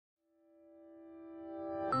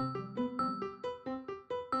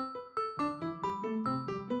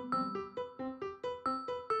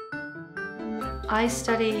I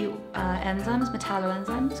study enzymes,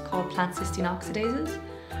 metalloenzymes, called plant cysteine oxidases,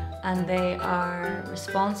 and they are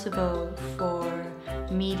responsible for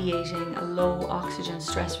mediating a low oxygen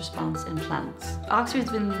stress response in plants.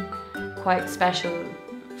 Oxford's been quite special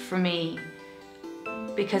for me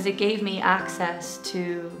because it gave me access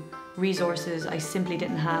to resources I simply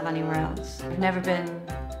didn't have anywhere else. I've never been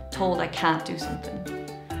told I can't do something.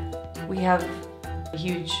 We have a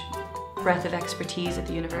huge breadth of expertise at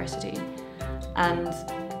the university, and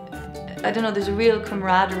I don't know, there's a real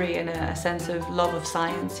camaraderie and a sense of love of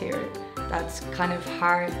science here that's kind of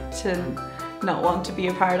hard to not want to be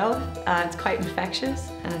a part of. It's quite infectious,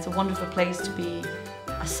 and it's a wonderful place to be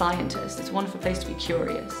a scientist. It's a wonderful place to be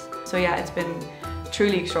curious. So yeah, it's been a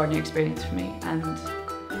truly extraordinary experience for me, and